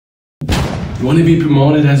You want to be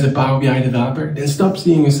promoted as a Power BI developer? Then stop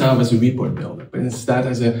seeing yourself as a report builder, but instead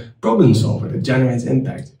as a problem solver that generates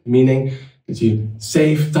impact, meaning that you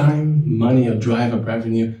save time, money, or drive up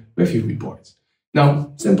revenue with your reports.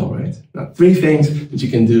 Now, simple, right? Now, 3 things that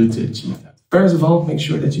you can do to achieve that. First of all, make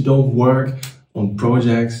sure that you don't work on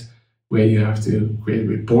projects where you have to create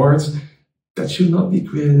reports that should not be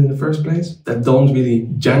created in the first place, that don't really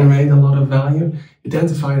generate a lot of value.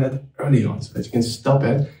 Identify that early on so that you can stop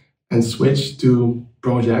it and switch to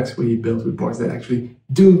projects where you build reports that actually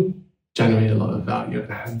do generate a lot of value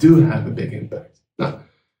and do have a big impact. Now,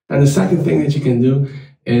 and the second thing that you can do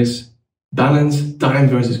is balance time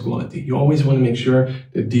versus quality. You always want to make sure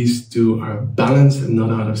that these two are balanced and not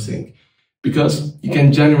out of sync, because you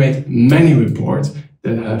can generate many reports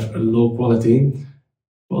that have a low quality.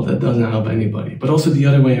 Well, that doesn't help anybody, but also the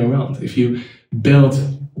other way around. If you build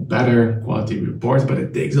better quality reports, but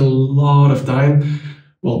it takes a lot of time,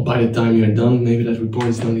 well, by the time you're done, maybe that report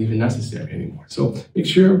is not even necessary anymore. So make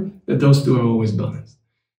sure that those two are always balanced.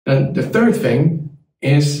 And the third thing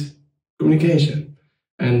is communication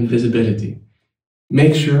and visibility.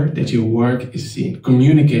 Make sure that your work is seen.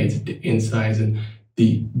 Communicate the insights and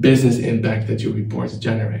the business impact that your reports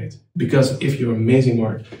generate. Because if your amazing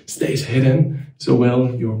work stays hidden, so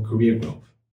will your career growth.